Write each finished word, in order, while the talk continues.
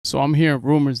So I'm hearing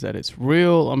rumors that it's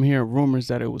real. I'm hearing rumors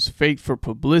that it was fake for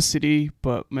publicity.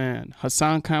 But man,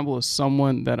 Hassan Campbell is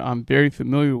someone that I'm very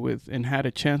familiar with and had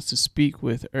a chance to speak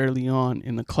with early on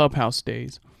in the Clubhouse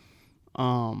days.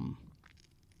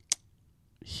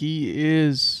 He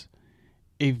is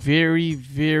a very,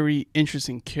 very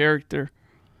interesting character.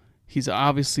 He's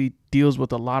obviously deals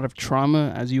with a lot of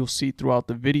trauma, as you'll see throughout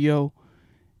the video.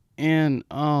 And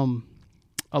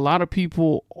a lot of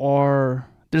people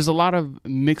there's a lot of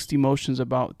mixed emotions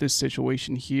about this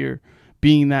situation here,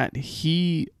 being that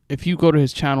if you go to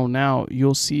his channel now,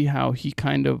 you'll see how he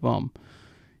kind of,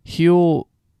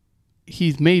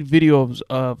 he's made videos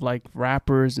of like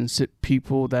rappers and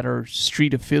people that are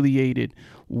street affiliated.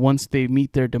 Once they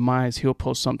meet their demise, he'll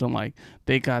post something like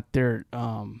they got their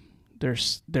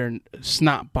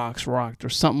snot box rocked or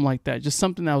something like that, just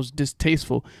something that was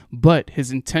distasteful. But his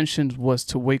intentions was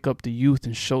to wake up the youth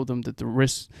and show them that the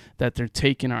risks that they're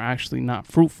taking are actually not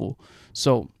fruitful.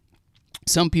 So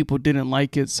some people didn't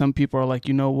like it. Some people are like,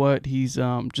 you know what, he's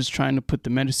just trying to put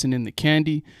the medicine in the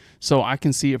candy. So I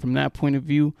can see it from that point of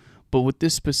view. But with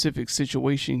this specific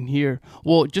situation here,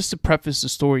 well, just to preface the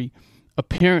story,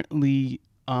 apparently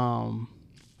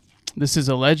this is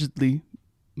allegedly,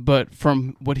 but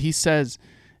from what he says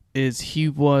is he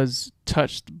was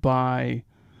touched by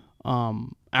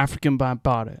African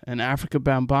Bambaataa. And African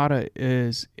Bambaataa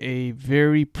is a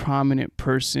very prominent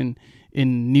person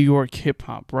in New York hip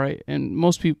hop, right?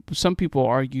 And some people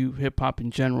argue hip hop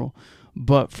in general,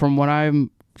 but from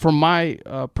my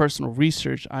personal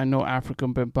research, I know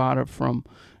African Bambaataa from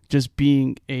just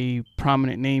being a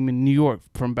prominent name in New York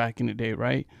from back in the day,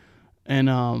 right?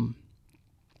 And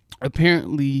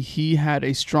apparently he had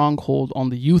a stronghold on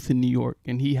the youth in New York,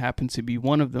 and he happened to be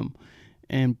one of them.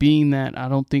 And being that I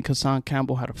don't think Hassan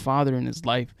Campbell had a father in his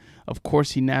life, of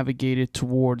course he navigated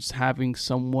towards having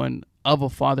someone of a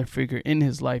father figure in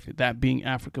his life, that being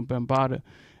African Bambaataa.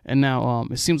 And now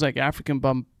it seems like African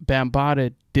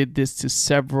Bambaataa did this to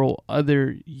several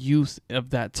other youth of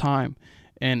that time.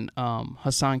 And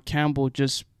Hassan Campbell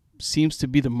just seems to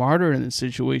be the martyr in this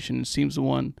situation, and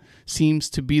seems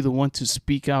to be the one to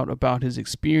speak out about his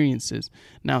experiences.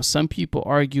 Now, some people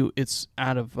argue it's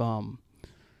out of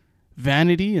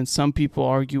vanity, and some people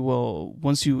argue, well,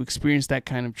 once you experience that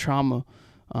kind of trauma,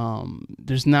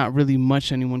 there's not really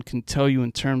much anyone can tell you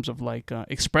in terms of like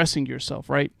expressing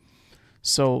yourself, right?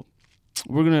 So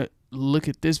we're gonna look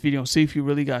at this video and see if he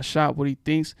really got shot, what he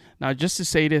thinks. Now, just to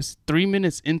say this, 3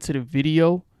 minutes into the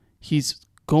video, he's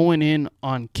going in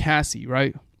on Cassie,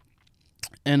 right?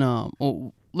 And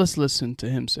let's listen to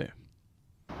him say.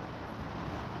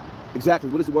 Exactly.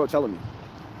 What is the world telling me?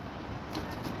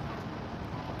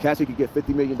 Cassie could get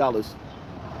 $50 million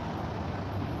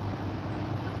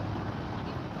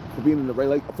for being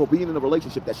in a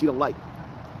relationship that she don't like,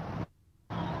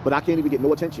 but I can't even get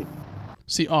no attention.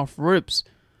 See, off rips,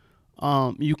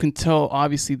 you can tell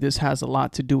obviously this has a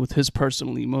lot to do with his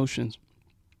personal emotions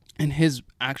and his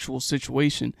actual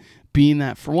situation, being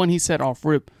that, for one, he said off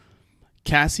rip,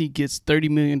 Cassie gets $30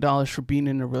 million for being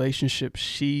in a relationship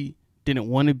she didn't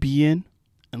want to be in.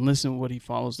 And listen to what he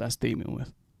follows that statement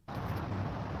with.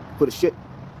 For the shit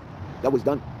that was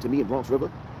done to me in Bronx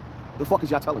River, the fuck is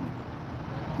y'all telling me?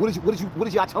 What is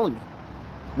y'all telling me?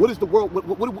 What is the world,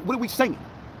 what are we saying?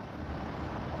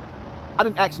 I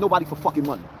didn't ask nobody for fucking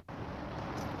money.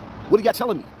 What are y'all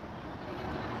telling me?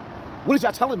 What is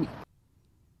y'all telling me?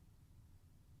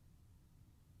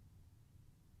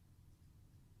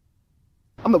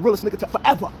 I'm the realest nigga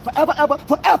forever, forever, ever,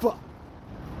 forever.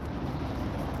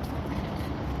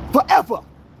 Forever.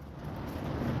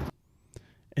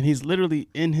 And he's literally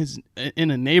in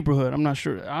a neighborhood. I'm not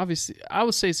sure. Obviously, I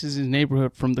would say this is his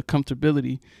neighborhood from the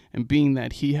comfortability and being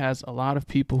that he has a lot of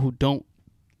people who don't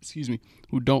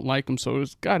like him. So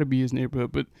it's got to be his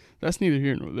neighborhood. But that's neither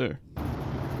here nor there.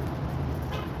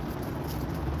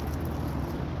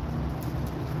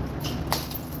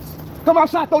 Come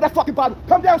outside, throw that fucking bottle.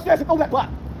 Come downstairs and throw that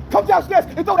bottle. Come downstairs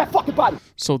and throw that fucking bottle.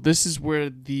 So this is where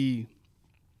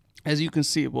as you can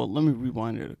see, well, let me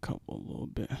rewind it a little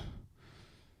bit.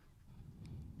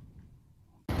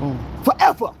 Boom.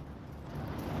 Forever.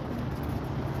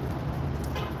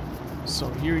 So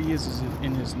here he is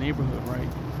in his neighborhood, right?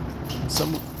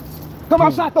 Come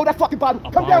outside, throw that fucking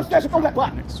bottle. Come downstairs and throw that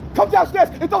bottle. Come downstairs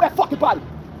and throw that fucking bottle.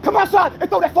 Come outside and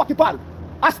throw that fucking bottle.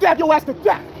 I stab your ass to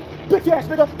death. Bitch ass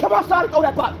nigga, come outside and throw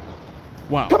that bottle.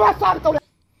 Wow. Come outside and throw that.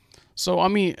 So, I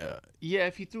mean, yeah,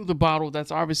 if he threw the bottle,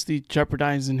 that's obviously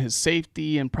jeopardizing his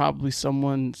safety, and probably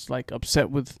someone's like upset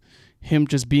with him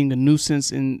just being a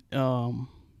nuisance in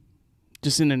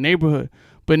just in the neighborhood.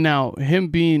 But now him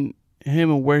being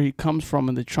him and where he comes from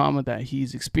and the trauma that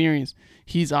he's experienced,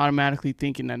 he's automatically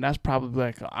thinking that that's probably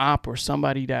like an op or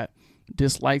somebody that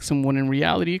dislikes him, when in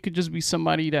reality it could just be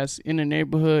somebody that's in the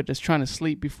neighborhood that's trying to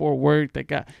sleep before work,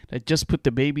 that just put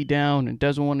the baby down and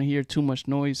doesn't want to hear too much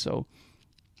noise. So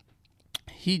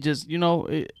he just,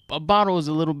 a bottle is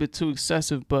a little bit too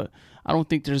excessive, but I don't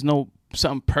think there's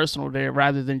something personal there,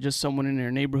 rather than just someone in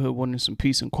their neighborhood wanting some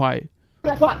peace and quiet.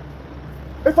 That body.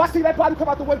 If I see that body come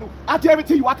out the window, I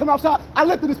guarantee you, I come outside, I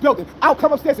live in this building, I'll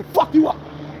come upstairs and fuck you up.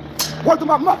 Word to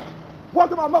my mother. Word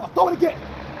to my mother. Throw it again.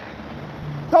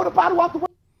 Throw the bottle out the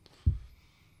window.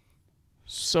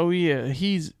 So yeah,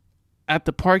 he's at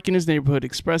the park in his neighborhood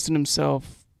expressing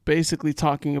himself, basically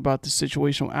talking about the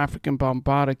situation with African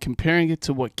Bambaataa, comparing it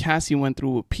to what Cassie went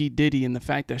through with P. Diddy and the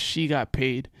fact that she got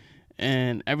paid,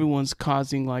 and everyone's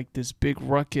causing like this big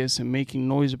ruckus and making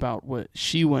noise about what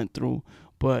she went through.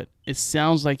 But it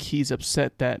sounds like he's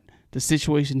upset that the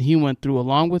situation he went through,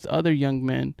 along with other young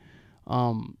men,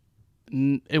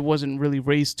 it wasn't really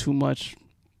raised too much.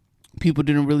 People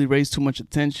didn't really raise too much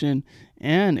attention.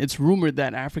 And it's rumored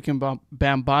that African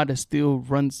Bambaataa still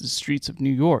runs the streets of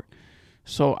New York.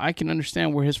 So I can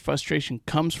understand where his frustration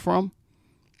comes from.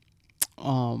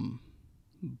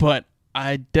 But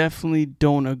I definitely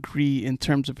don't agree in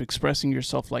terms of expressing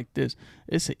yourself like this.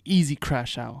 It's an easy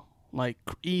crash out. Like,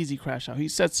 easy crash out. He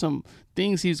said some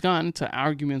things. He's gotten into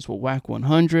arguments with Whack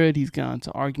 100. He's gotten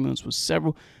into arguments with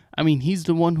several. I mean, he's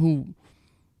the one who,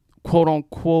 quote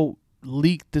unquote,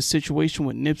 leaked the situation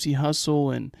with Nipsey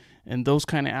Hussle and those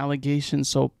kind of allegations.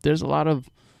 So there's a lot of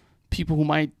people who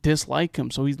might dislike him.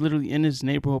 So he's literally in his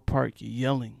neighborhood park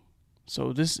yelling.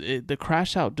 So the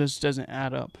crash out just doesn't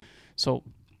add up. So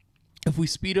if we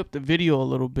speed up the video a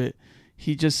little bit,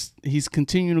 he's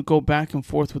continuing to go back and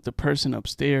forth with the person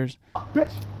upstairs.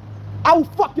 Bitch, I will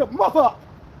fuck your mother up.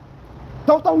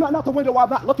 Don't throw nothing out the window while I'm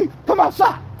not looking. Come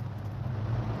outside.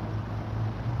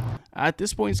 At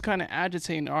this point, he's kind of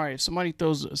agitating. All right, if somebody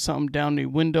throws something down the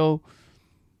window,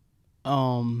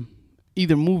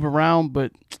 either move around,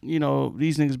 but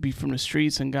these niggas be from the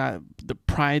streets and got the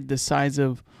pride the size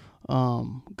of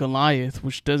Goliath,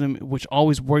 which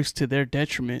always works to their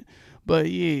detriment.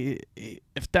 But yeah,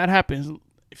 if that happens,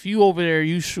 if you over there,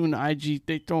 you shooting the IG,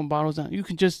 they throwing bottles down, you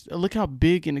can just look how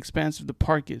big and expansive the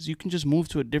park is. You can just move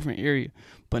to a different area.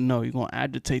 But no, you're gonna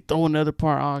agitate, throw another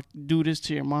part, do this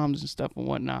to your moms and stuff and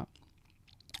whatnot.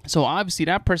 So obviously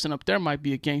that person up there might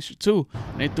be a gangster too.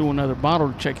 And they threw another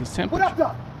bottle to check his temperature. What up,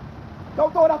 though?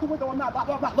 Don't throw it out the window. I'm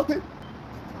not looking.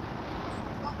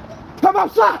 Come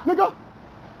outside, nigga.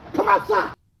 Come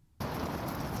outside.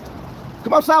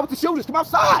 Come outside with the shooters. Come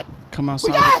outside. Come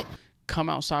outside. Come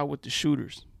outside with the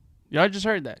shooters. Y'all just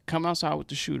heard that. Come outside with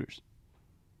the shooters.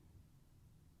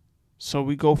 So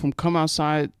we go from come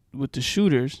outside with the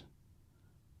shooters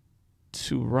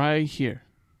to right here.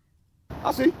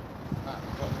 I see.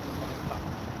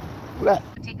 What?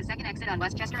 Take the second exit on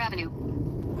Westchester Avenue.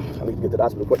 I need to get to the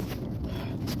hospital quick.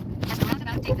 At the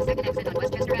roundabout, take the second exit on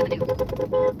Westchester Avenue. In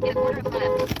a quarter of a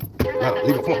mile. Turn left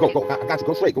Leave it. Come on, go. I got you.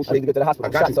 Go straight. I need to get to the hospital.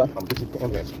 I got you. Son. I'm gonna get you to the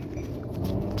ambulance.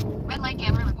 Red light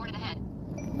camera reported ahead.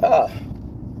 Oh,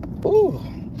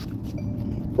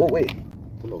 wait.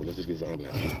 Pull over. Let's just get the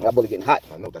ambulance. My bullet getting hot.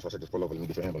 I know. That's why I said just pull over. Let me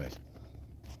get your ambulance.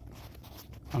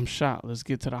 I'm shot. Let's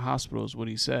get to the hospital is what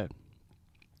he said.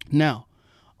 Now,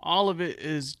 all of it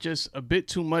is just a bit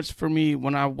too much for me.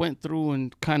 When I went through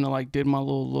and kind of like did my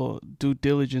little due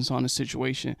diligence on the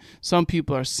situation, some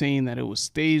people are saying that it was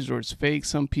staged or it's fake.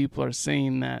 Some people are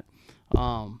saying that,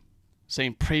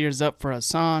 saying prayers up for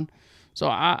Hassan. So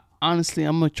I'm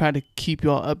gonna try to keep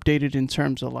y'all updated in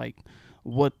terms of like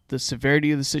what the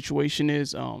severity of the situation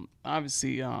is.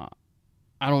 Obviously, I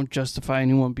don't justify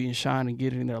anyone being shot and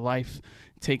getting their life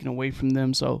taken away from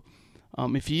them. So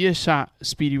if he is shot,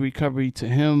 speedy recovery to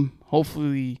him.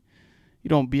 Hopefully you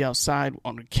don't be outside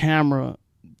on the camera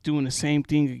doing the same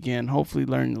thing again. Hopefully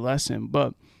learn the lesson.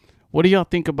 But what do y'all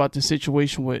think about the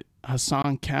situation with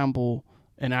Hassan Campbell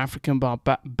and African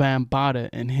Bambaataa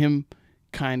and him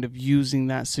kind of using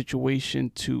that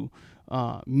situation to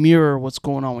mirror what's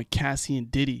going on with Cassie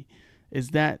and Diddy?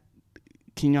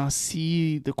 Can y'all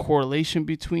see the correlation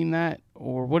between that,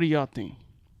 or what do y'all think?